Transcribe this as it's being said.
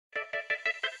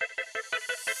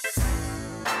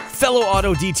Fellow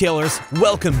auto detailers,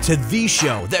 welcome to the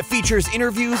show that features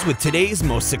interviews with today's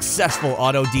most successful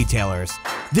auto detailers.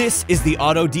 This is the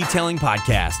Auto Detailing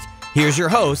Podcast. Here's your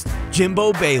host,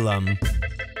 Jimbo Balaam.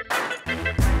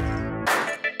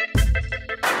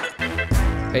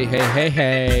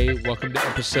 Hey. Welcome to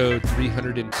episode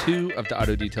 302 of the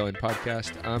Auto Detailing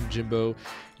Podcast. I'm Jimbo,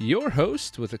 your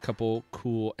host, with a couple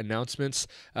cool announcements.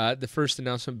 The first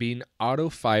announcement being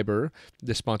Autofiber,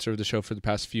 the sponsor of the show for the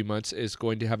past few months, is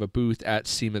going to have a booth at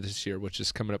SEMA this year, which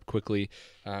is coming up quickly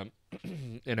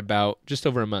in about just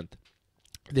over a month.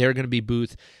 They're going to be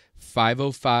booth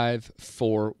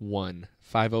 50541.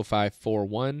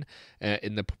 50541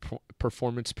 in the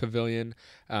Performance Pavilion.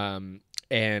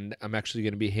 And I'm actually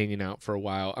going to be hanging out for a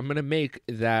while. I'm going to make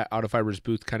that Autofiber's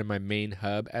booth kind of my main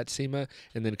hub at SEMA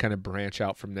and then kind of branch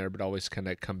out from there, but always kind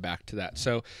of come back to that.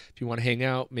 So if you want to hang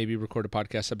out, maybe record a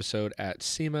podcast episode at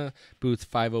SEMA, booth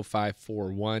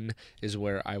 50541 is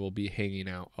where I will be hanging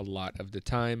out a lot of the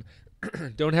time.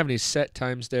 Don't have any set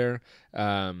times there.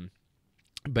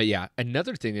 But yeah,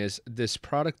 another thing is this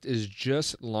product is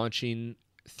just launching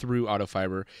through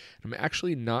Autofiber. I'm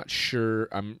actually not sure.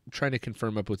 I'm trying to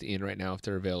confirm up with Ian right now if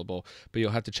they're available, but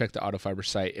you'll have to check the Autofiber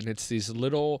site. And it's these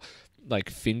little like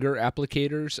finger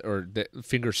applicators or the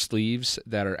finger sleeves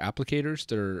that are applicators.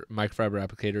 They're microfiber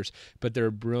applicators, but they're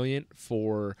brilliant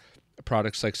for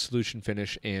products like Solution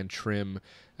Finish and trim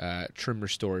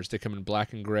restores. They come in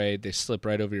black and gray. They slip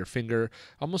right over your finger.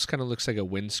 Almost kind of looks like a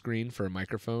windscreen for a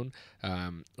microphone,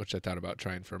 which I thought about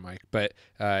trying for a mic. But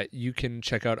you can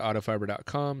check out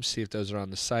autofiber.com, see if those are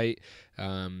on the site,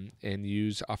 and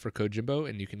use offer code Jimbo,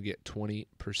 and you can get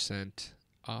 20%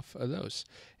 off of those.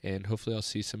 And hopefully I'll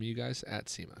see some of you guys at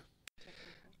SEMA.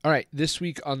 All right, this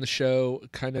week on the show,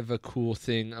 kind of a cool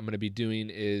thing I'm going to be doing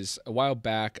is a while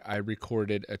back I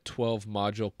recorded a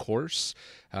 12-module course,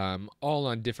 all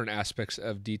on different aspects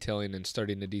of detailing and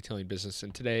starting the detailing business.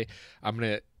 And today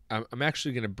I'm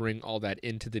actually going to bring all that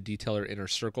into the Detailer Inner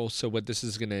Circle. So what this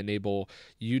is going to enable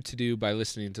you to do by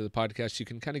listening to the podcast, you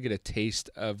can kind of get a taste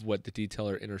of what the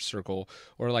Detailer Inner Circle,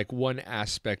 or like one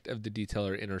aspect of the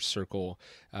Detailer Inner Circle,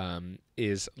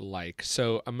 is like.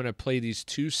 So I'm going to play these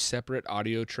two separate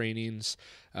audio trainings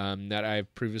that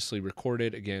I've previously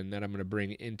recorded, again, that I'm going to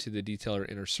bring into the Detailer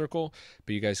Inner Circle,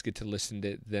 but you guys get to listen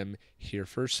to them here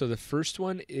first. So the first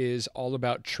one is all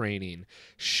about training.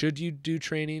 Should you do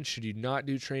training? Should you not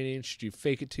do training? Should you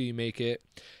fake it till you make it?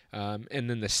 And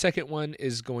then the second one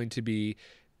is going to be,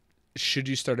 should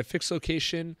you start a fixed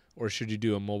location or should you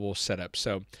do a mobile setup?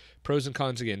 So pros and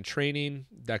cons, again, training,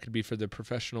 that could be for the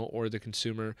professional or the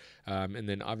consumer. And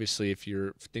then obviously if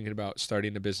you're thinking about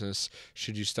starting a business,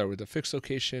 should you start with a fixed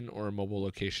location or a mobile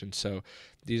location? So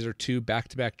these are two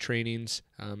back-to-back trainings.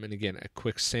 And again, a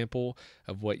quick sample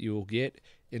of what you will get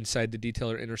inside the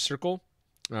Detailer Inner Circle.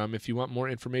 If you want more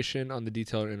information on the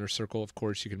Detailer Inner Circle, of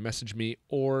course, you can message me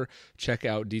or check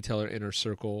out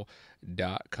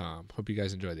detailerinnercircle.com. Hope you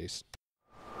guys enjoy these.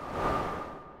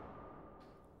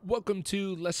 Welcome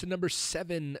to lesson number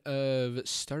 7 of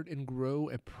Start and Grow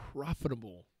a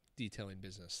Profitable Detailing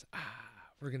Business.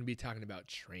 We're going to be talking about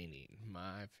training,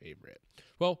 my favorite.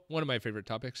 Well, one of my favorite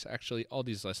topics. Actually, all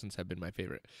these lessons have been my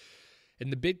favorite.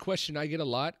 And the big question I get a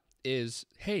lot is,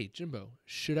 hey, Jimbo,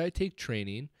 should I take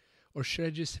training or should I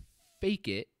just fake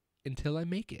it until I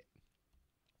make it?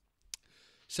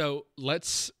 So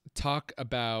let's talk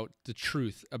about the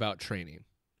truth about training,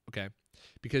 okay?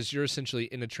 Because you're essentially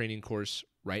in a training course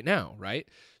right now, right?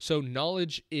 So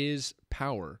knowledge is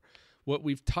power. What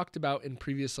we've talked about in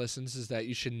previous lessons is that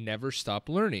you should never stop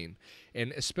learning.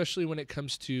 And especially when it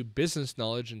comes to business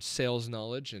knowledge and sales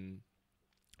knowledge and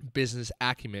business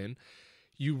acumen,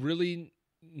 you really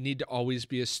need to always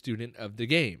be a student of the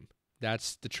game.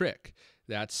 That's the trick.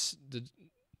 That's the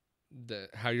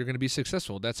how you're going to be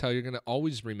successful. That's how you're going to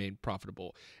always remain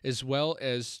profitable, as well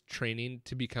as training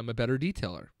to become a better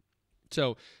detailer.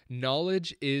 So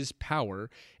knowledge is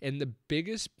power, and the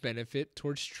biggest benefit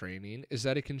towards training is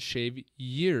that it can shave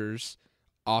years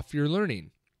off your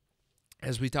learning.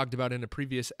 As we talked about in a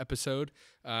previous episode,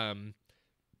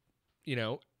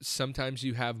 sometimes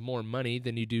you have more money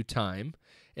than you do time.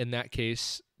 In that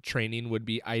case, training would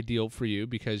be ideal for you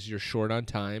because you're short on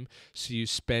time. So you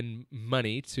spend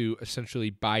money to essentially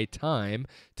buy time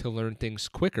to learn things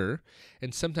quicker.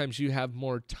 And sometimes you have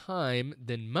more time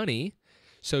than money.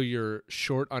 So you're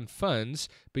short on funds,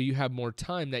 but you have more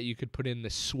time that you could put in the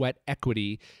sweat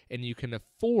equity, and you can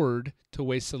afford to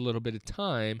waste a little bit of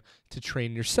time to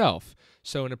train yourself.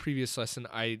 So in a previous lesson,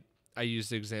 I used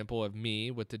the example of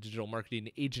me with the digital marketing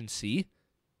agency,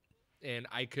 and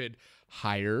I could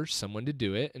hire someone to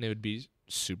do it, and it would be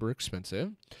super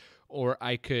expensive, or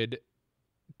I could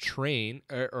train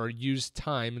or use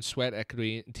time and sweat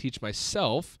equity and teach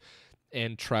myself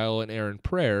and trial and error and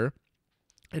prayer.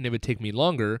 And it would take me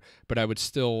longer, but I would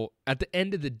still, at the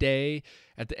end of the day,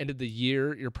 at the end of the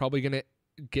year, you're probably going to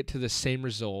get to the same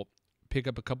result, pick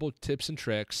up a couple of tips and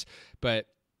tricks, but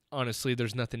honestly,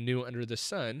 there's nothing new under the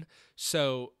sun.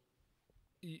 So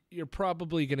you're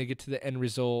probably going to get to the end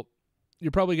result.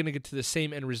 You're probably going to get to the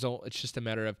same end result. It's just a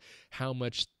matter of how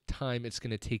much time it's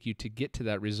going to take you to get to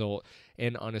that result.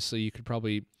 And honestly, you're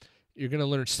going to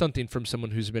learn something from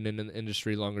someone who's been in the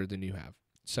industry longer than you have.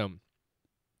 So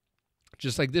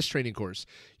just like this training course,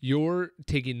 you're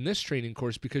taking this training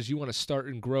course because you want to start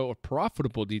and grow a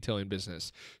profitable detailing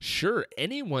business. Sure,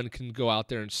 anyone can go out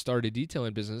there and start a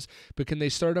detailing business, but can they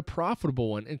start a profitable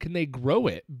one? And can they grow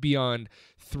it beyond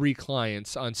 3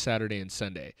 clients on Saturday and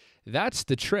Sunday? That's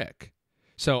the trick.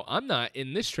 So I'm not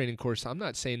in this training course. I'm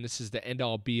not saying this is the end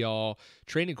all be all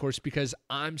training course because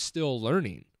I'm still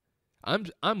learning. I'm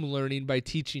learning by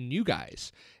teaching you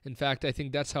guys. In fact, I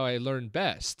think that's how I learn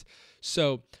best.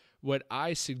 So what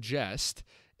I suggest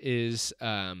is,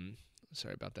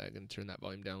 sorry about that. I'm going to turn that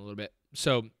volume down a little bit.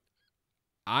 So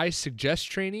I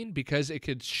suggest training because it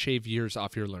could shave years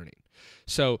off your learning.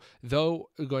 So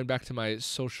though, going back to my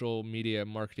social media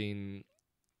marketing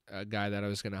guy that I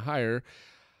was going to hire,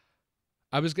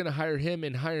 I was going to hire him,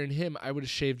 and hiring him, I would have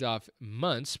shaved off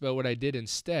months. But what I did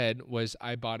instead was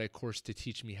I bought a course to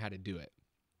teach me how to do it.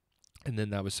 And then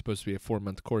that was supposed to be a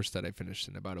 4-month course that I finished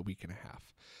in about a week and a half.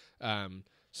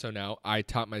 So now I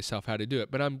taught myself how to do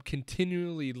it, but I'm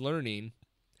continually learning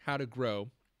how to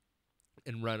grow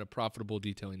and run a profitable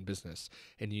detailing business,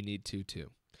 and you need to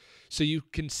too. So you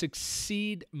can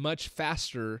succeed much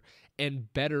faster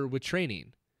and better with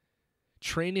training.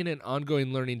 Training and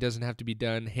ongoing learning doesn't have to be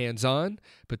done hands-on,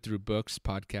 but through books,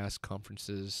 podcasts,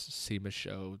 conferences, SEMA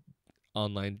show,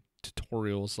 online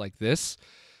tutorials like this.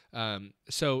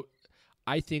 So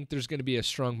I think there's going to be a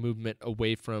strong movement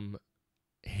away from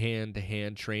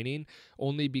hand-to-hand training,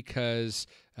 only because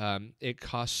it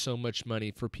costs so much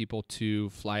money for people to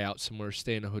fly out somewhere,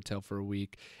 stay in a hotel for a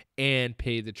week, and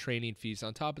pay the training fees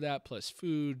on top of that, plus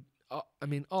food.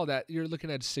 All that. You're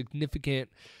looking at significant,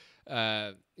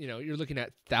 you're looking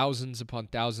at thousands upon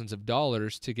thousands of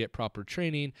dollars to get proper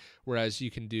training, whereas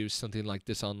you can do something like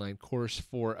this online course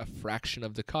for a fraction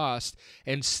of the cost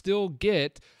and still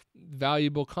get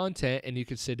valuable content, and you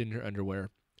can sit in your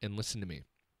underwear and listen to me.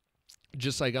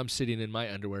 Just like I'm sitting in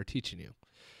my underwear teaching you.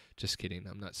 Just kidding.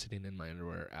 I'm not sitting in my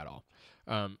underwear at all.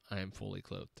 I am fully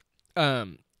clothed.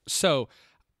 This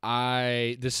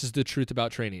is the truth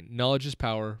about training. Knowledge is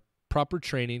power. Proper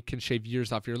training can shave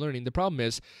years off your learning. The problem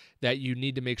is that you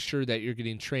need to make sure that you're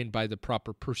getting trained by the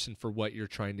proper person for what you're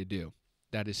trying to do.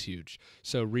 That is huge.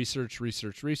 So research.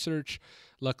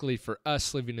 Luckily for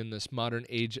us living in this modern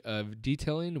age of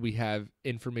detailing, we have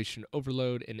information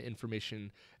overload and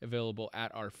information available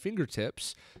at our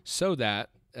fingertips so that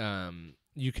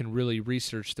you can really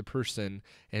research the person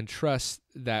and trust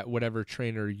that whatever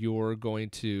trainer you're going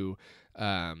to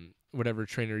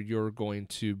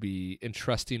be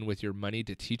entrusting with your money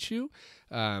to teach you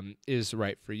is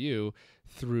right for you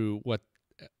through what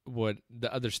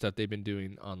the other stuff they've been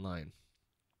doing online.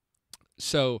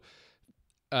 So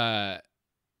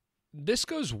this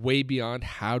goes way beyond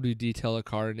how to detail a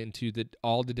car and into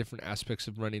all the different aspects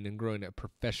of running and growing a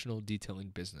professional detailing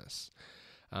business.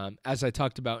 As I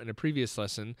talked about in a previous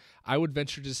lesson, I would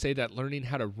venture to say that learning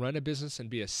how to run a business and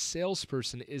be a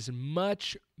salesperson is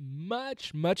much,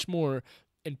 much, much more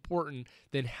important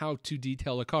than how to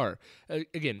detail a car.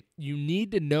 Again, you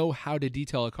need to know how to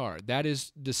detail a car. That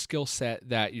is the skill set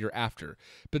that you're after.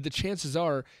 But the chances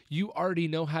are you already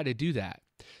know how to do that.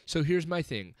 So here's my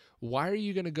thing. Why are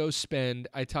you going to go spend,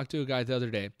 I talked to a guy the other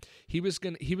day. He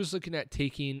was looking at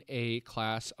taking a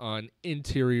class on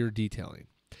interior detailing.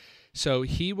 So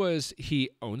he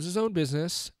owns his own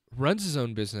business, runs his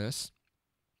own business,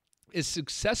 is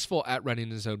successful at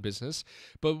running his own business,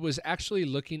 but was actually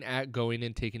looking at going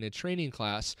and taking a training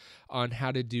class on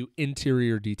how to do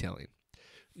interior detailing.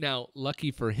 Now,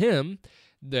 lucky for him,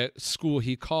 the school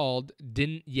he called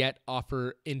didn't yet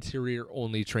offer interior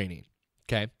only training.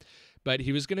 Okay. But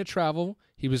he was going to travel.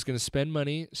 He was going to spend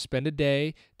money, spend a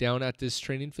day down at this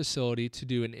training facility to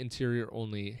do an interior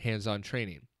only hands-on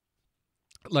training.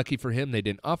 Lucky for him, they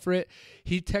didn't offer it.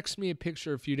 He texted me a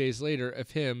picture a few days later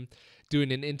of him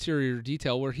doing an interior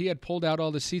detail where he had pulled out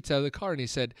all the seats out of the car, and he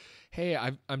said, "Hey,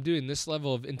 I'm doing this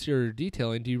level of interior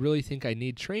detailing. Do you really think I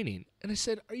need training?" And I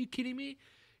said, "Are you kidding me?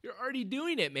 You're already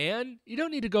doing it, man. You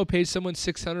don't need to go pay someone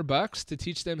 $600 to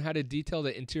teach them how to detail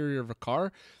the interior of a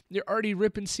car. You're already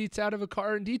ripping seats out of a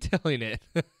car and detailing it."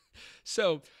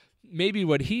 So maybe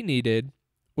what he needed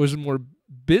was more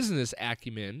business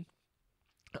acumen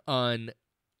on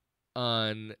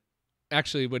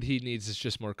actually what he needs is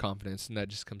just more confidence, and that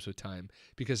just comes with time,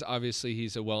 because obviously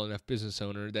he's a well enough business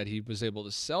owner that he was able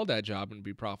to sell that job and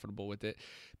be profitable with it,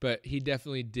 but he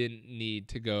definitely didn't need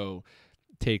to go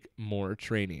take more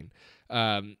training.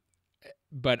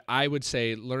 But I would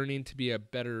say learning to be a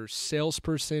better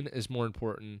salesperson is more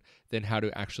important than how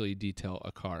to actually detail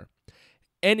a car.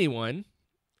 Anyone,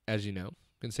 as you know,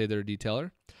 can say they're a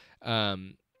detailer,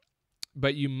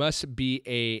 but you must be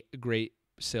a great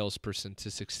salesperson to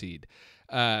succeed.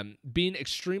 Being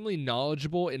extremely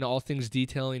knowledgeable in all things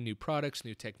detailing, new products,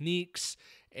 new techniques,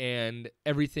 and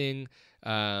everything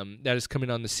that is coming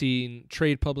on the scene,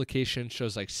 trade publication,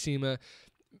 shows like SEMA.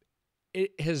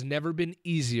 It has never been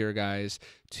easier, guys,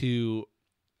 to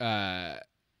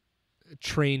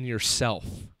train yourself.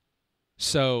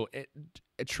 So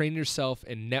train yourself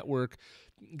and network.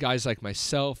 Guys like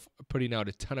myself putting out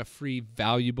a ton of free,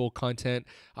 valuable content.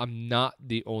 I'm not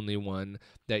the only one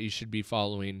that you should be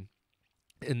following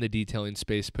in the detailing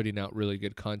space, putting out really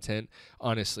good content.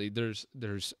 Honestly, there's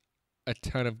a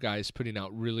ton of guys putting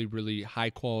out really, really high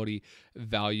quality,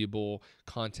 valuable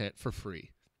content for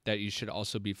free that you should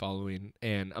also be following.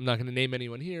 And I'm not going to name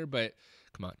anyone here, but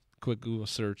come on, quick Google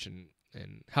search and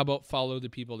how about follow the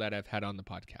people that I've had on the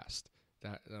podcast?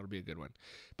 That'll be a good one.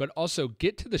 But also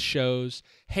get to the shows,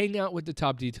 hang out with the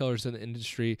top detailers in the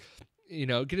industry,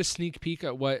 get a sneak peek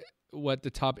at what the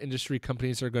top industry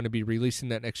companies are going to be releasing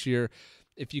that next year.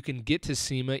 If you can get to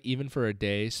SEMA even for a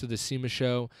day. So the SEMA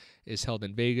show is held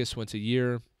in Vegas once a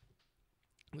year.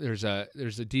 There's a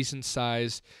decent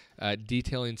size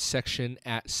detailing section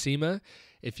at SEMA.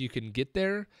 If you can get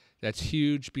there, that's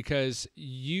huge, because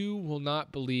you will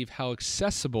not believe how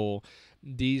accessible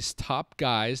these top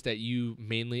guys that you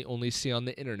mainly only see on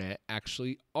the internet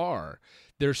actually are.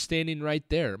 They're standing right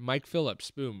there. Mike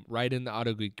Phillips, boom, right in the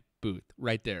Auto Geek booth,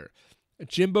 right there.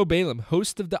 Jimbo Balaam,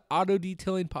 host of the Auto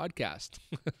Detailing Podcast.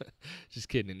 Just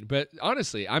kidding. But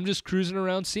honestly, I'm just cruising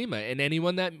around SEMA, and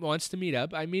anyone that wants to meet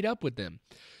up, I meet up with them.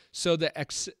 So the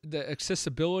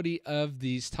accessibility of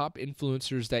these top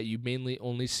influencers that you mainly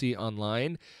only see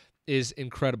online is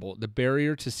incredible. The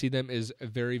barrier to see them is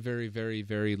very, very, very,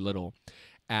 very little.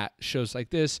 At shows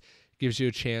like this, gives you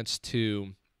a chance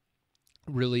to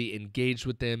really engage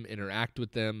with them, interact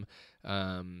with them,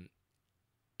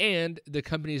 and the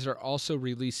companies are also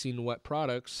releasing what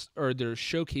products, or they're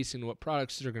showcasing what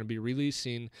products they're going to be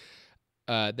releasing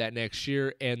that next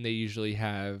year, and they usually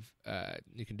have,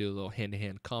 you can do a little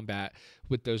hand-to-hand combat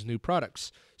with those new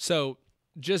products. So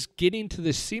just getting to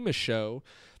the SEMA show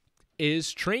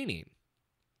is training.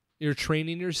 You're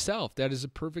training yourself. That is a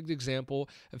perfect example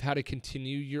of how to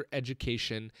continue your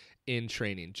education in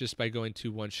training just by going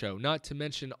to one show. Not to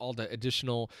mention all the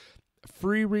additional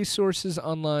free resources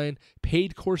online,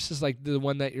 paid courses like the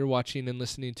one that you're watching and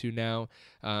listening to now.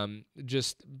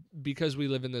 Just because we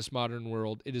live in this modern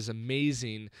world, it is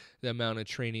amazing the amount of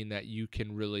training that you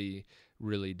can really,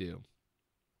 really do.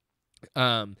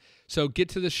 So get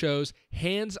to the shows.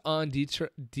 Hands-on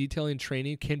detailing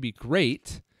training can be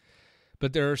great,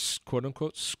 but there are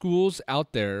quote-unquote schools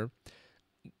out there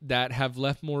that have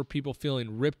left more people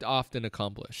feeling ripped off than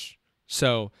accomplished.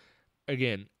 So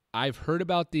again, I've heard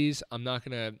about these. I'm not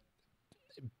going to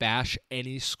bash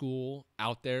any school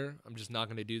out there. I'm just not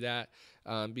going to do that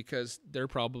because they're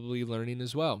probably learning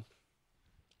as well.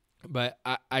 But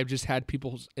I've just had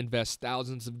people invest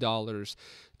thousands of dollars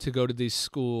to go to these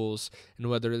schools, and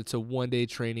whether it's a 1-day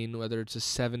training, whether it's a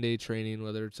 7-day training,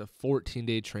 whether it's a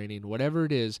 14-day training, whatever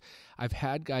it is, I've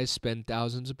had guys spend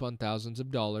thousands upon thousands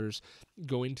of dollars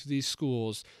going to these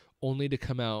schools only to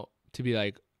come out to be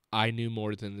like, I knew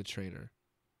more than the trainer.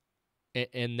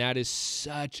 And that is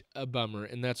such a bummer.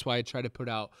 And that's why I try to put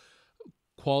out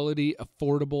quality,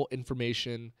 affordable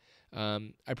information.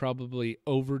 I probably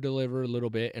over-deliver a little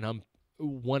bit, and I'm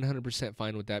 100%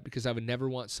 fine with that, because I would never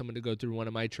want someone to go through one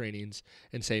of my trainings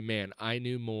and say, man, I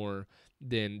knew more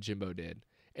than Jimbo did.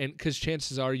 And because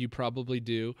chances are you probably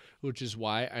do, which is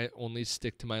why I only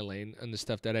stick to my lane and the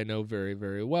stuff that I know very,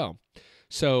 very well.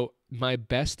 So my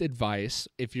best advice,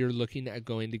 if you're looking at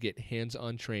going to get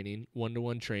hands-on training,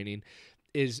 one-to-one training,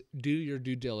 is do your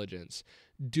due diligence.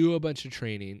 Do a bunch of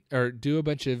training, or do a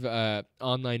bunch of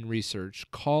online research.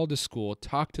 Call the school,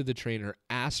 talk to the trainer,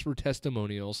 ask for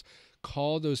testimonials.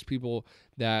 Call those people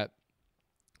that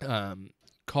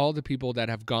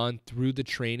have gone through the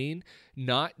training,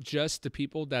 not just the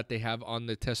people that they have on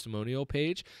the testimonial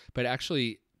page, but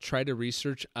actually try to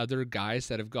research other guys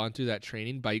that have gone through that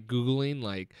training by Googling,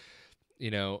 like,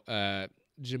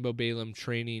 Jimbo Balaam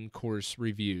training course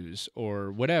reviews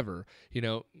or whatever.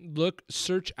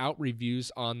 Search out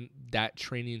reviews on that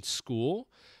training school,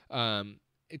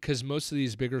 because most of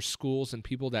these bigger schools and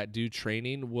people that do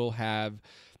training will have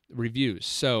reviews.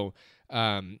 So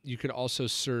you could also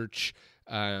search.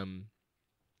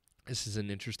 This is an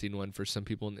interesting one for some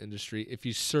people in the industry. If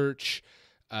you search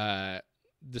the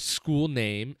school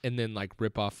name and then like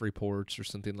rip-off reports or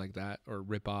something like that, or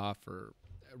rip-off or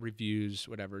reviews,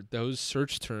 whatever, those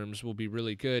search terms will be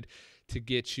really good to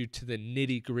get you to the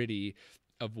nitty-gritty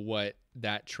of what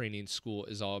that training school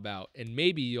is all about. And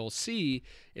maybe you'll see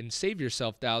and save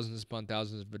yourself thousands upon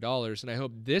thousands of dollars. And I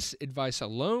hope this advice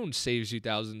alone saves you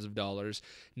thousands of dollars,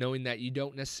 knowing that you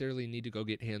don't necessarily need to go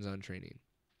get hands-on training.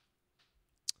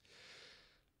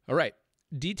 All right.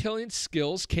 Detailing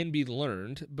skills can be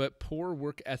learned, but poor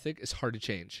work ethic is hard to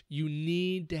change. You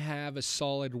need to have a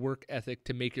solid work ethic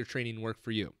to make your training work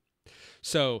for you.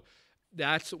 So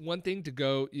that's one thing to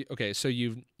go. Okay, so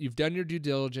you've done your due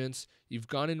diligence. You've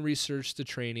gone and researched the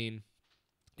training.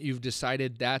 You've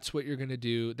decided that's what you're going to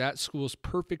do. That school's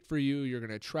perfect for you. You're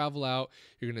going to travel out.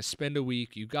 You're going to spend a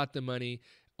week. You got the money.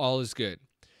 All is good.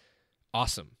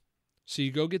 Awesome. So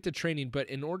you go get the training, but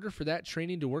in order for that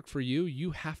training to work for you,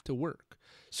 you have to work.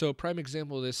 So a prime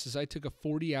example of this is I took a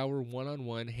 40-hour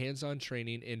one-on-one hands-on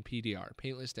training in PDR,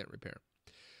 paintless dent repair.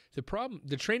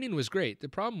 The training was great. The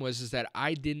problem was that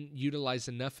I didn't utilize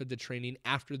enough of the training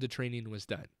after the training was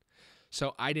done.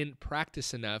 So I didn't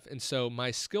practice enough, and so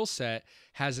my skill set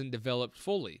hasn't developed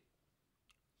fully.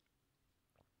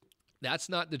 That's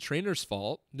not the trainer's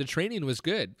fault. The training was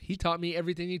good. He taught me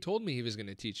everything he told me he was going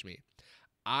to teach me.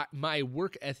 My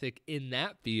work ethic in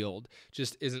that field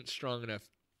just isn't strong enough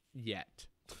yet.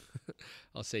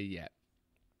 I'll say yet.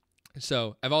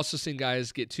 So I've also seen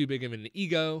guys get too big of an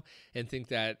ego and think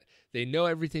that they know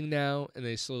everything now, and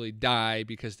they slowly die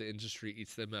because the industry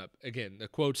eats them up. Again, the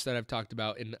quotes that I've talked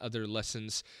about in other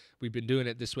lessons, we've been doing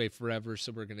it this way forever,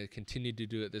 so we're going to continue to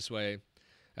do it this way.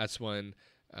 That's one.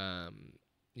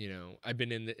 I've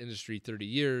been in the industry 30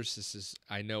 years.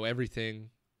 I know everything.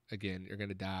 Again, you're going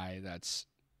to die. That's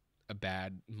a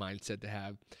bad mindset to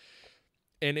have.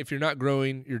 And if you're not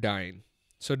growing, you're dying.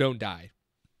 So don't die.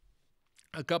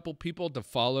 A couple people to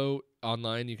follow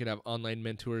online. You can have online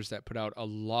mentors that put out a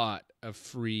lot of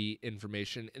free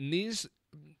information. And these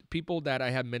people that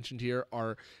I have mentioned here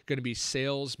are going to be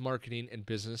sales, marketing, and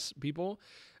business people.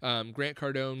 Grant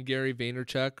Cardone, Gary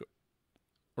Vaynerchuk,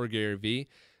 or Gary V,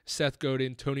 Seth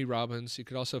Godin, Tony Robbins. You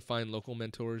could also find local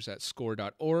mentors at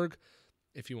score.org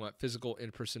if you want physical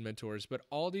in-person mentors. But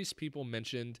all these people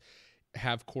mentioned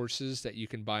have courses that you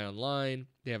can buy online.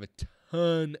 They have a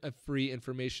ton of free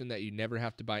information that you never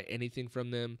have to buy anything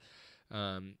from them.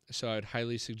 So I would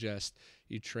highly suggest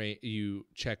you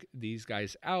check these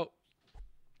guys out.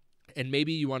 And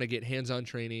maybe you want to get hands-on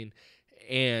training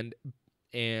and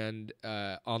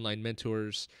online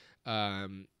mentors.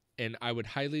 And I would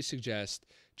highly suggest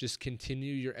just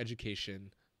continue your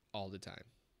education all the time.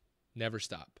 Never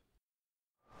stop.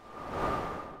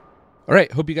 All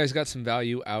right. Hope you guys got some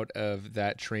value out of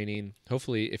that training.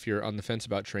 Hopefully, if you're on the fence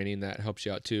about training, that helps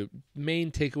you out too.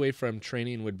 Main takeaway from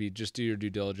training would be just do your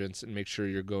due diligence and make sure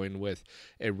you're going with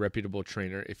a reputable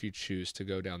trainer if you choose to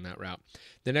go down that route.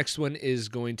 The next one is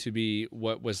going to be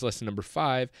what was lesson number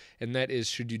 5, and that is,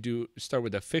 should you start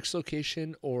with a fixed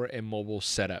location or a mobile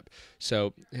setup?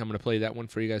 So I'm going to play that one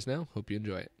for you guys now. Hope you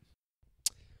enjoy it.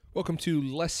 Welcome to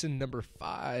lesson number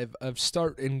 5 of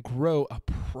Start and Grow a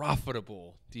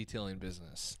Profitable Detailing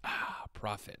Business.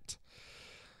 Profit.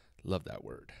 Love that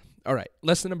word. All right,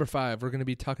 lesson number 5, we're going to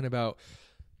be talking about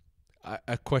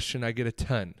a question I get a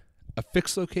ton. A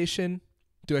fixed location.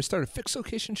 Do I start a fixed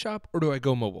location shop or do I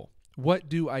go mobile? What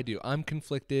do I do? I'm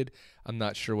conflicted. I'm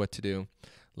not sure what to do.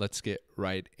 Let's get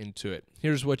right into it.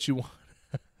 Here's what you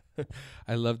want.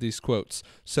 I love these quotes.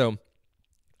 So,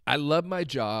 I love my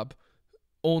job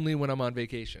only when I'm on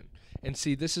vacation. And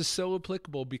see, this is so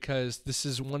applicable because this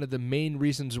is one of the main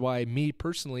reasons why me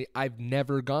personally, I've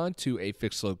never gone to a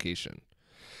fixed location.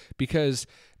 Because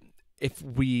if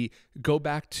we go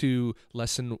back to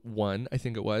lesson 1, I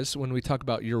think it was, when we talk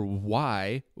about your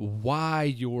why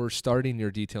you're starting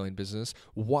your detailing business,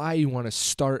 why you want to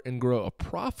start and grow a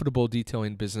profitable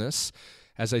detailing business,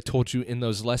 as I told you in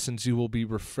those lessons, you will be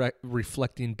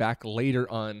reflecting back later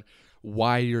on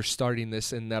why you're starting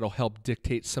this, and that'll help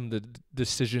dictate some of the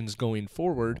decisions going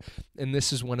forward. And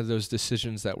this is one of those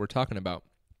decisions that we're talking about.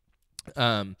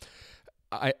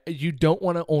 You don't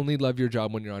want to only love your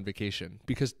job when you're on vacation,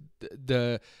 because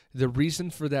the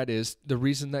reason for that is, the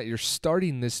reason that you're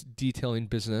starting this detailing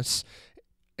business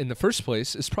in the first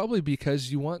place is probably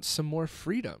because you want some more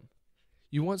freedom.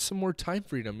 You want some more time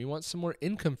freedom. You want some more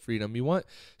income freedom. You want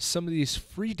some of these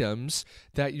freedoms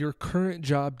that your current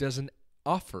job doesn't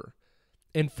offer.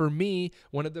 And for me,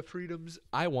 one of the freedoms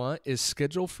I want is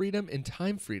schedule freedom and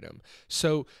time freedom.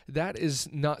 So that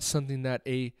is not something that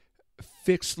a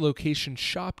fixed location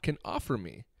shop can offer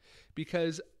me,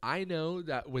 because I know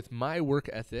that with my work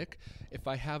ethic, if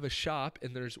I have a shop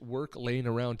and there's work laying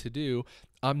around to do,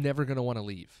 I'm never going to want to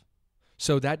leave.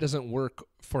 So that doesn't work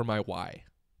for my why.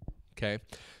 Okay.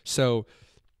 So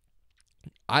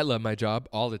I love my job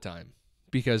all the time,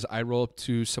 because I roll up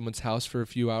to someone's house for a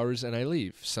few hours and I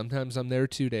leave. Sometimes I'm there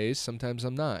 2 days, sometimes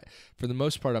I'm not. For the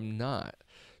most part, I'm not.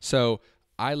 So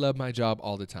I love my job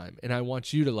all the time, and I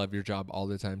want you to love your job all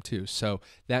the time too. So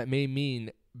that may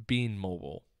mean being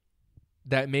mobile.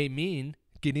 That may mean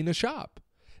getting a shop.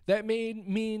 That may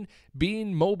mean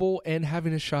being mobile and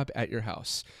having a shop at your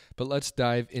house. But let's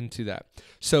dive into that.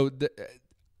 So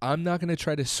I'm not going to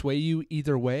try to sway you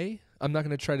either way. I'm not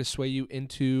going to try to sway you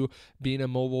into being a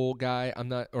mobile guy.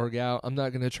 Or gal. I'm not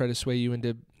going to try to sway you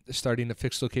into starting a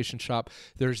fixed location shop.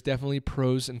 There's definitely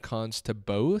pros and cons to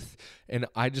both, and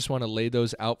I just want to lay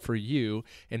those out for you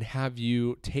and have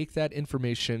you take that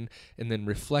information and then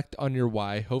reflect on your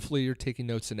why. Hopefully you're taking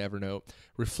notes in Evernote,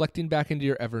 reflecting back into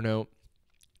your Evernote,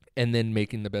 and then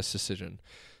making the best decision.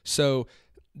 So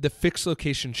the fixed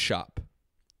location shop.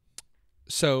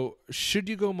 So should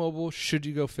you go mobile? Should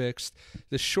you go fixed?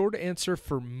 The short answer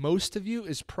for most of you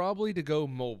is probably to go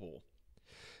mobile.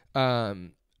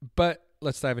 But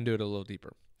let's dive into it a little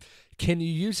deeper. Can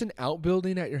you use an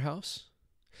outbuilding at your house?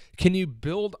 Can you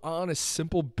build on a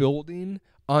simple building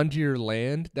onto your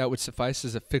land that would suffice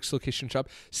as a fixed location shop?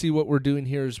 See, what we're doing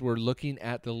here is we're looking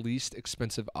at the least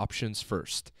expensive options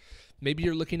first. Maybe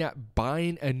you're looking at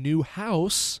buying a new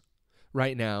house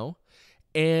right now,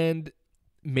 and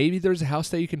maybe there's a house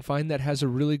that you can find that has a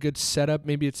really good setup.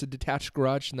 Maybe it's a detached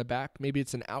garage in the back. Maybe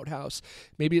it's an outhouse.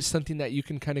 Maybe it's something that you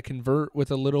can kind of convert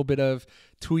with a little bit of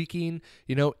tweaking,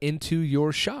 into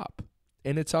your shop,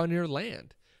 and it's on your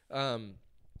land.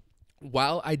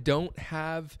 While I don't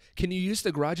have, can you use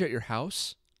the garage at your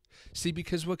house? See,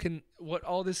 because what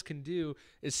all this can do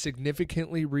is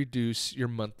significantly reduce your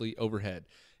monthly overhead.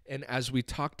 And as we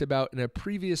talked about in a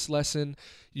previous lesson,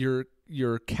 your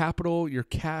capital, your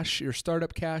cash, your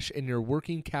startup cash, and your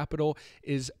working capital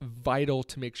is vital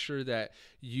to make sure that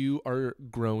you are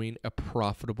growing a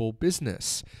profitable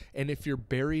business. And if you're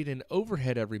buried in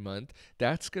overhead every month,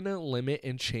 that's going to limit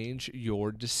and change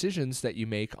your decisions that you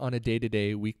make on a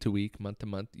day-to-day, week-to-week,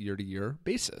 month-to-month, year-to-year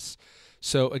basis.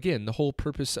 So again, the whole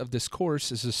purpose of this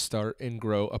course is to start and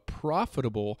grow a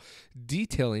profitable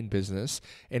detailing business.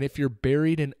 And if you're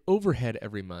buried in overhead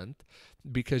every month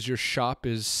because your shop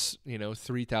is,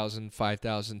 $3,000,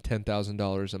 $5,000,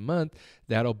 $10,000 a month,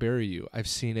 that'll bury you. I've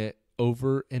seen it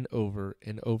over and over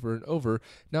and over and over,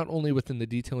 not only within the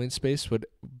detailing space,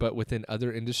 but within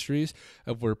other industries,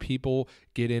 of where people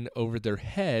get in over their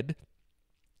head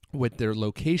with their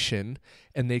location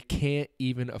and they can't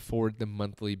even afford the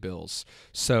monthly bills.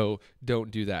 So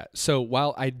don't do that. So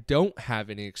while I don't have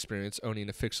any experience owning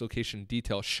a fixed location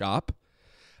detail shop,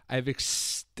 I have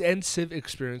extensive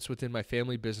experience within my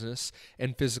family business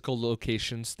and physical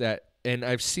locations and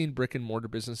I've seen brick and mortar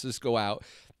businesses go out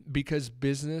because the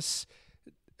business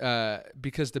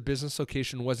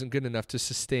location wasn't good enough to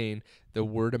sustain the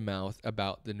word of mouth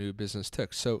about the new business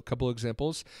took. So a couple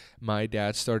examples. My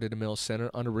dad started a Mill Center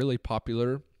on a really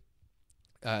popular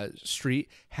street,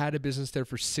 had a business there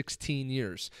for 16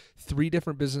 years, 3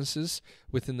 different businesses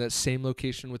within that same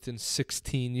location within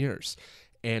 16 years.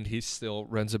 And he still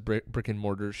runs a brick and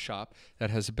mortar shop that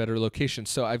has a better location.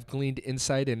 So I've gleaned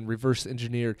insight and reverse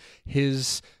engineered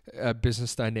his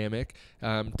business dynamic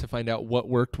to find out what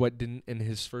worked, what didn't in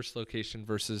his first location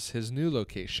versus his new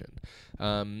location.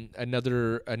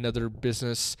 Another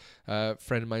business,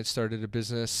 friend of mine started a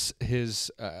business. His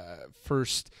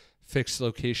first fixed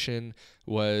location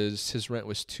his rent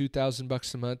was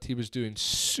 $2,000 a month. He was doing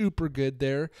super good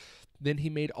there. Then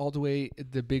he made all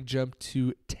the big jump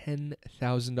to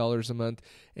 $10,000 a month,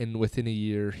 and within a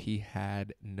year, he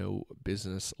had no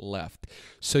business left.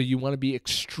 So you want to be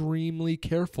extremely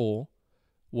careful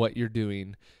what you're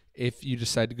doing if you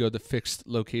decide to go the fixed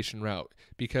location route,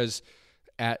 because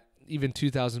at even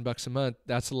 $2,000 a month,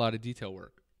 that's a lot of detail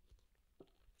work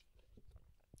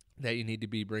that you need to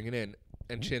be bringing in.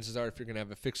 And chances are, if you're going to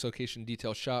have a fixed location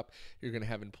detail shop, you're going to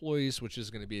have employees, which is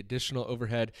going to be additional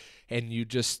overhead, and you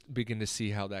just begin to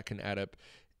see how that can add up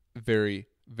very,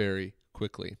 very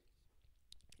quickly.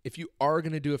 If you are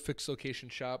going to do a fixed location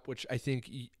shop, which I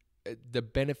think the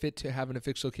benefit to having a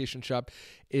fixed location shop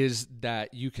is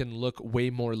that you can look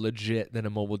way more legit than a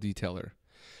mobile detailer.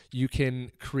 You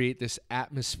can create this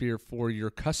atmosphere for your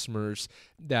customers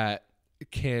that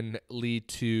can lead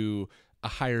to a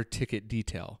higher ticket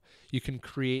detail. You can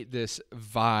create this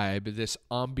vibe, this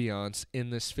ambiance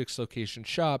in this fixed location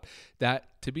shop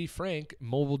that, to be frank,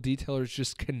 mobile detailers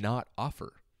just cannot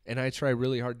offer. And I try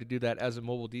really hard to do that as a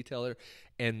mobile detailer,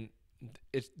 and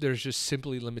there's just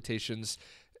simply limitations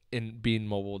in being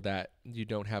mobile that you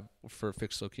don't have for a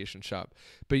fixed location shop.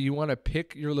 But you want to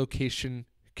pick your location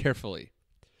carefully.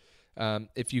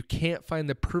 If you can't find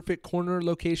the perfect corner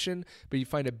location, but you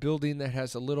find a building that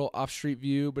has a little off-street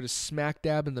view, but is smack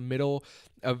dab in the middle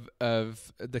of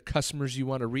the customers you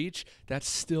want to reach, that's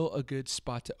still a good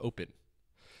spot to open.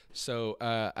 So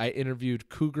I interviewed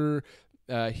Cougar.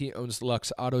 He owns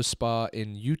Lux Auto Spa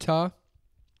in Utah.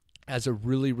 As a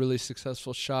really, really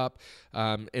successful shop.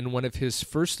 And one of his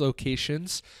first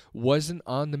locations wasn't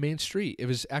on the main street. It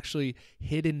was actually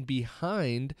hidden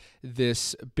behind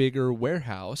this bigger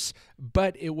warehouse,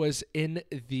 but it was in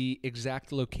the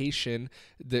exact location,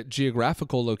 the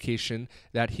geographical location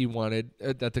that he wanted,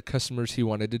 that the customers he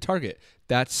wanted to target.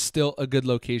 That's still a good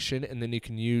location, and then you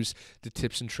can use the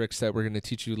tips and tricks that we're going to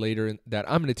teach you later, that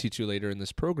I'm going to teach you later in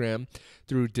this program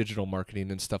through digital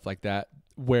marketing and stuff like that,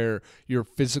 where your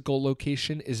physical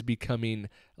location is becoming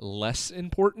less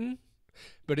important,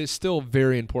 but it's still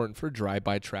very important for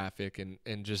drive-by traffic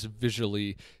and just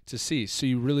visually to see. So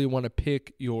you really want to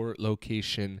pick your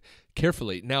location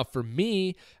carefully. Now, for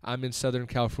me, I'm in Southern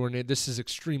California. This is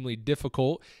extremely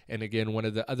difficult. And again, one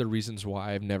of the other reasons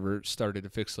why I've never started a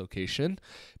fixed location,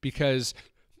 because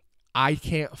I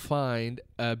can't find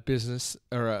a business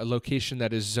or a location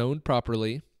that is zoned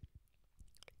properly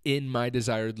in my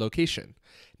desired location.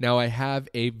 Now, I have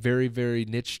a very, very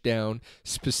niche down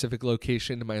specific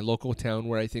location in my local town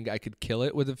where I think I could kill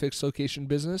it with a fixed location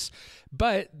business,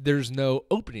 but there's no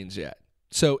openings yet.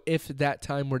 So if that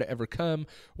time were to ever come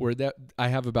where that I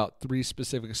have about 3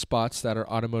 specific spots that are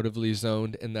automotively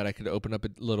zoned and that I could open up a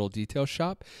little detail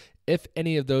shop, if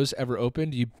any of those ever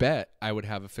opened, you bet I would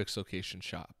have a fixed location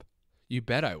shop. You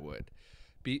bet I would.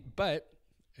 But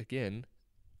again,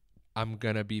 I'm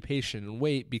going to be patient and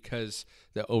wait because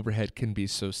the overhead can be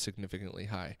so significantly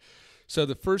high. So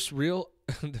the first rule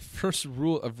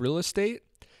of real estate,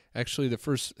 actually the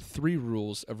first 3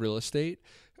 rules of real estate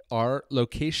are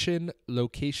location,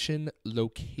 location,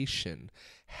 location.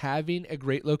 Having a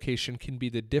great location can be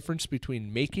the difference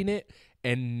between making it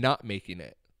and not making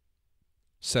it.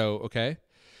 So, okay.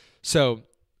 So,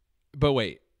 but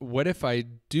wait, what if I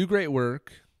do great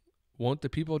work? Won't the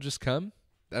people just come?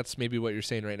 That's maybe what you're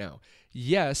saying right now.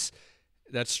 Yes,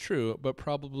 that's true, but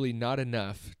probably not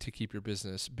enough to keep your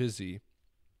business busy.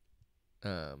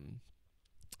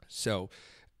 So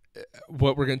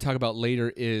what we're going to talk about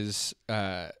later is,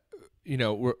 right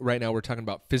now we're talking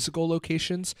about physical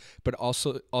locations, but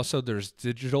also there's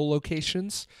digital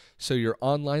locations. So your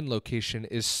online location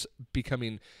is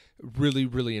becoming really,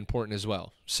 really important as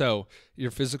well. So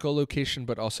your physical location,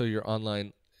 but also your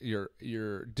online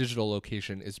your digital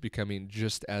location is becoming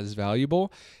just as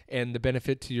valuable. And the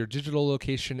benefit to your digital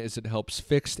location is it helps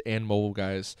fixed and mobile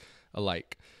guys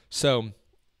alike. So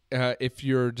if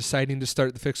you're deciding to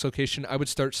start the fixed location, I would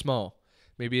start small,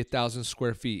 maybe 1,000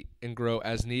 square feet, and grow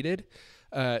as needed.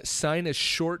 Sign as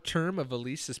short term of a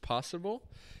lease as possible.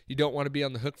 You don't want to be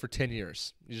on the hook for 10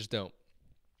 years. You just don't.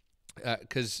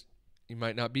 Because you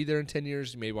might not be there in 10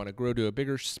 years. You may want to grow to a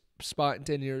bigger spot in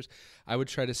 10 years. I would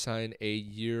try to sign a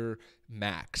year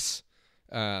max.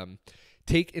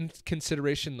 Take in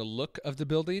consideration the look of the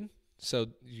building. So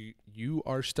you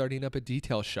are starting up a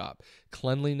detail shop.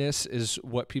 Cleanliness is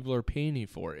what people are paying you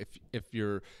for. If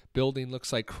your building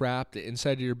looks like crap, the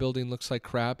inside of your building looks like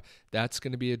crap, that's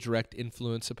going to be a direct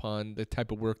influence upon the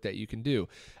type of work that you can do.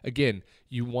 Again,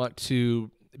 you want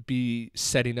to be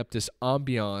setting up this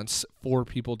ambiance for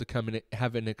people to come and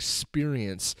have an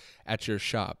experience at your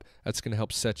shop. That's going to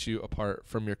help set you apart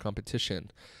from your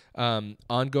competition.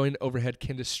 Ongoing overhead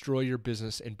can destroy your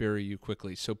business and bury you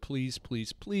quickly. So please,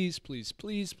 please, please, please,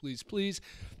 please, please, please,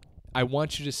 I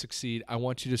want you to succeed. I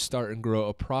want you to start and grow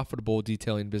a profitable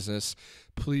detailing business.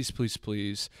 Please, please,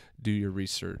 please do your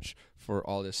research for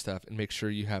all this stuff and make sure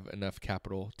you have enough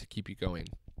capital to keep you going.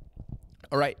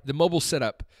 All right, the mobile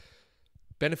setup.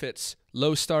 Benefits: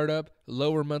 low startup,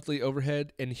 lower monthly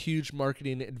overhead, and huge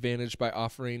marketing advantage by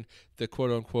offering the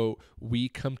quote-unquote, we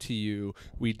come to you,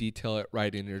 we detail it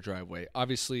right in your driveway.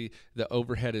 Obviously, the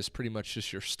overhead is pretty much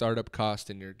just your startup cost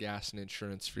and your gas and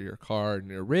insurance for your car and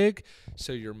your rig.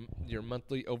 So your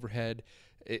monthly overhead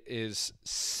is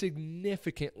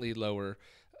significantly lower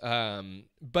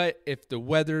But if the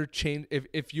weather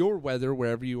if your weather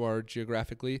wherever you are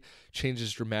geographically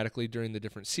changes dramatically during the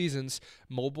different seasons,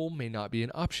 mobile may not be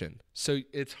an option. So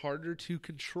it's harder to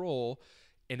control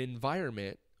an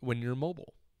environment when you're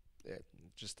mobile.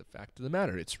 Just the fact of the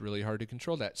matter, it's really hard to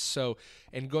control that. So,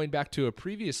 and going back to a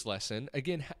previous lesson,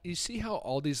 again, you see how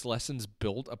all these lessons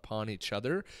build upon each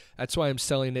other. That's why I'm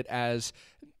selling it as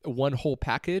one whole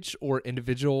package or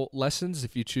individual lessons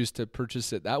if you choose to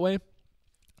purchase it that way.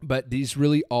 But these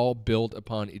really all build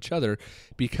upon each other,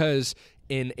 because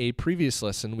in a previous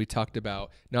lesson, we talked about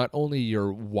not only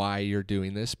your why you're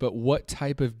doing this, but what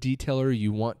type of detailer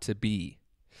you want to be.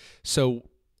 So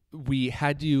we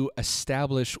had to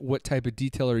establish what type of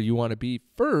detailer you want to be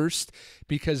first,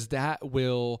 because that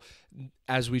will,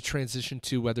 as we transition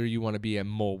to whether you want to be a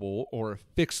mobile or a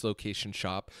fixed location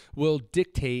shop, will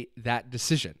dictate that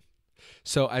decision.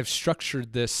 So I've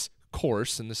structured this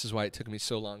course, and this is why it took me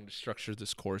so long to structure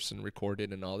this course and record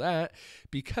it and all that,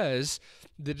 because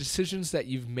the decisions that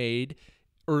you've made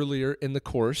earlier in the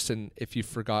course, and if you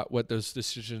forgot what those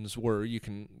decisions were, you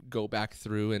can go back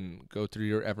through and go through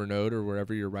your Evernote or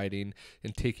wherever you're writing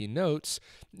and taking notes.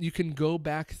 You can go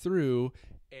back through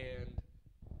and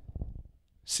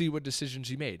see what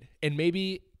decisions you made. And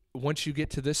maybe once you get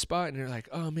to this spot and you're like,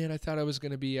 oh man, I thought I was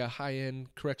going to be a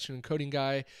high-end correction and coating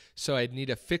guy, so I'd need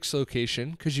a fixed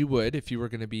location, because you would. If you were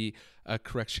going to be a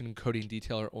correction and coating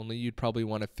detailer only, you'd probably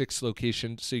want a fixed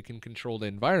location so you can control the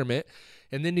environment.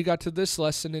 And then you got to this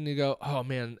lesson and you go, oh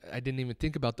man, I didn't even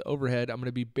think about the overhead. I'm going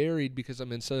to be buried because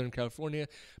I'm in Southern California.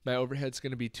 My overhead's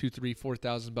going to be $2,000, $3,000,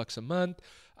 $4,000 a month.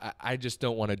 I just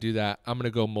don't want to do that. I'm going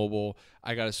to go mobile.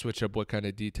 I got to switch up what kind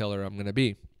of detailer I'm going to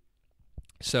be.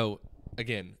 So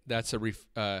again, that's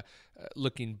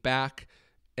looking back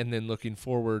and then looking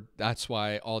forward. That's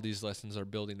why all these lessons are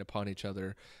building upon each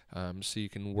other, so you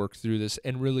can work through this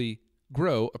and really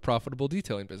grow a profitable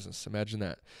detailing business. Imagine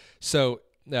that. So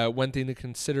one thing to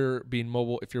consider being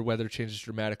mobile: if your weather changes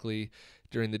dramatically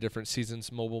during the different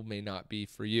seasons, mobile may not be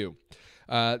for you.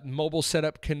 Mobile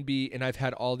setup can be, and I've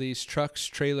had all these trucks,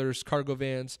 trailers, cargo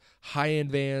vans,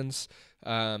 high-end vans,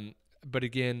 but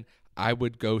again, I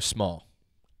would go small.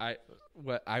 I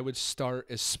would start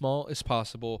as small as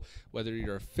possible. Whether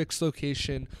you're a fixed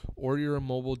location or you're a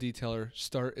mobile detailer,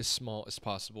 start as small as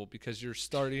possible, because you're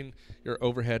starting, your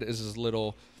overhead is as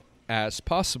little as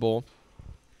possible,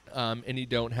 and you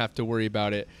don't have to worry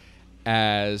about it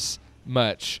as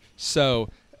much. So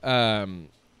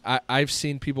I've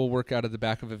seen people work out of the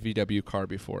back of a VW car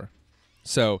before.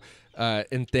 So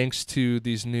and thanks to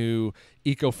these new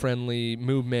eco-friendly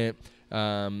movement,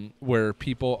 where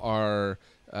people are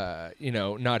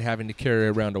not having to carry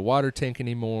around a water tank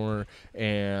anymore,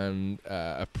 and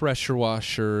a pressure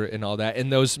washer and all that.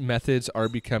 And those methods are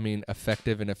becoming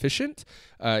effective and efficient.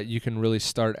 You can really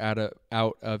start out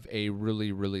of a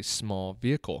really, really small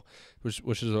vehicle,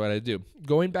 which is what I do.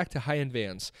 Going back to high-end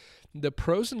vans, the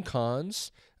pros and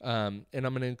cons, and I'm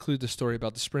going to include the story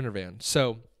about the Sprinter van.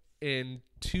 So in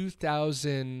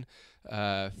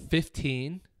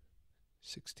 2015,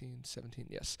 16, 17,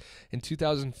 yes. In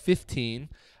 2015,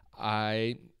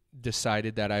 I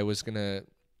decided that I was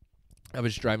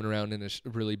driving around in a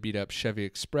really beat up Chevy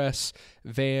Express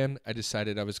van. I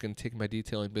decided I was going to take my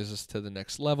detailing business to the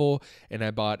next level, and I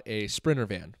bought a Sprinter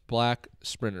van, black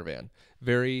Sprinter van.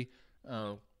 Very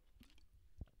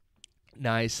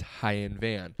nice high-end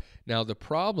van. Now the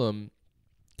problem,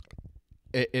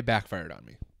 it backfired on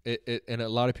me. And a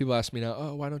lot of people ask me now,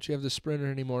 oh, why don't you have the Sprinter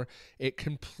anymore? It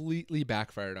completely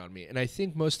backfired on me. And I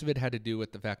think most of it had to do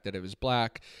with the fact that it was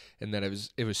black and that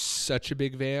it was such a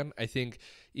big van. I think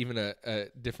even a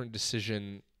different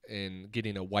decision in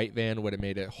getting a white van would have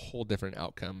made a whole different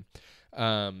outcome.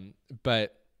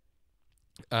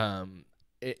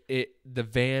 The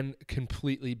van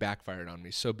completely backfired on me.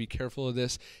 So be careful of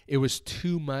this. It was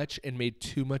too much and made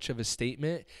too much of a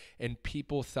statement, and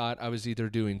people thought I was either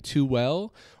doing too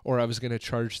well or I was going to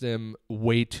charge them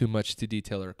way too much to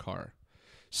detail their car.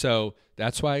 So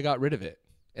that's why I got rid of it.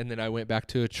 And then I went back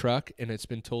to a truck, and it's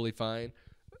been totally fine.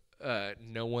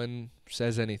 No one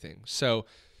says anything. So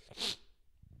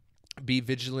be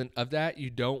vigilant of that. You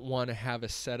don't want to have a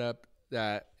setup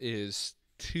that is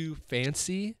too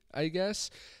fancy, I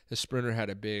guess. The Sprinter had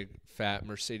a big fat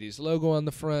Mercedes logo on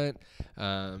the front.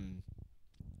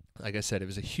 Like I said, it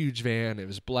was a huge van. It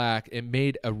was black. It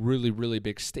made a really, really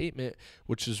big statement,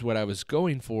 which is what I was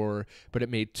going for, but it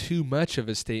made too much of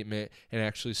a statement and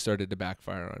actually started to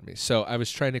backfire on me. So I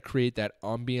was trying to create that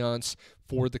ambiance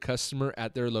for the customer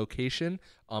at their location,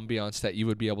 ambiance that you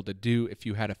would be able to do if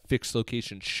you had a fixed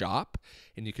location shop,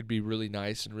 and you could be really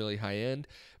nice and really high end.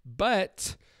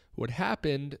 But What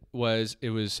happened was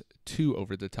it was too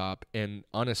over the top, and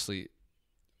honestly,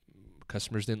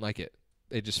 customers didn't like it.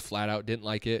 They just flat out didn't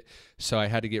like it. So I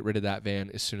had to get rid of that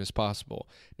van as soon as possible.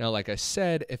 Now, like I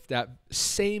said, if that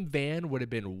same van would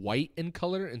have been white in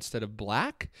color instead of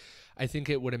black, I think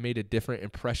it would have made a different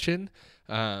impression.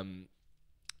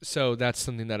 So that's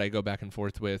something that I go back and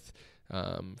forth with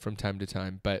from time to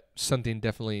time, but something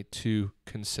definitely to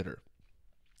consider.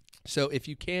 So if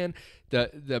you can,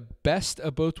 the best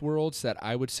of both worlds that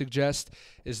I would suggest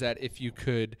is that if you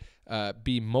could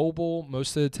be mobile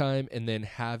most of the time and then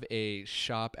have a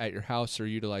shop at your house or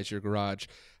utilize your garage,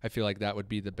 I feel like that would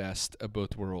be the best of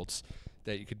both worlds,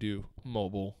 that you could do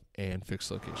mobile and fixed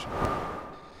location.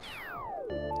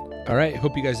 All right,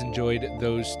 hope you guys enjoyed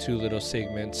those two little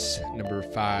segments, number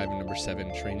 5 and number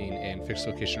 7, training and fixed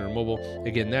location or mobile.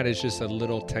 Again, that is just a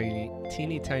little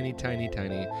teeny tiny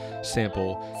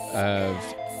sample of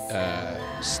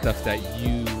stuff that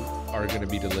you are going to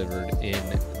be delivered in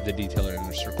the Detailer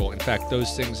Inner Circle. In fact,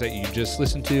 those things that you just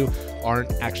listened to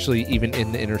aren't actually even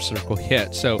in the Inner Circle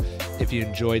yet. So if you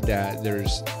enjoyed that,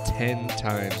 there's 10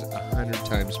 times, 100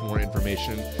 times more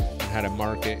information on how to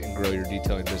market and grow your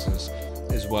detailing business,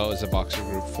 as well as a Voxer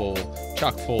group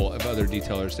chock full of other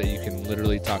detailers that you can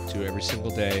literally talk to every single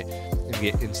day and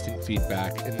get instant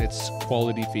feedback. And it's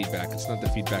quality feedback. It's not the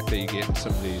feedback that you get in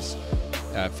some of these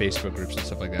Facebook groups and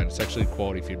stuff like that. It's actually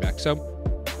quality feedback. So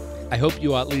I hope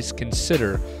you at least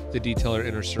consider the Detailer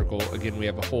Inner Circle. Again, we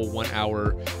have a whole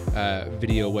 1-hour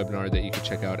video webinar that you can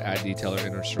check out at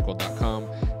detailerinnercircle.com.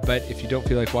 But if you don't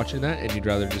feel like watching that and you'd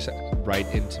rather just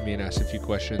write into me and ask a few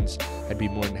questions, I'd be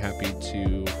more than happy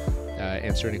to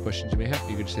answer any questions you may have.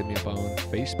 You can just hit me up on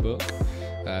Facebook,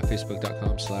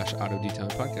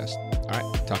 facebook.com/autodetailingpodcast. All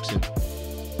right, talk soon.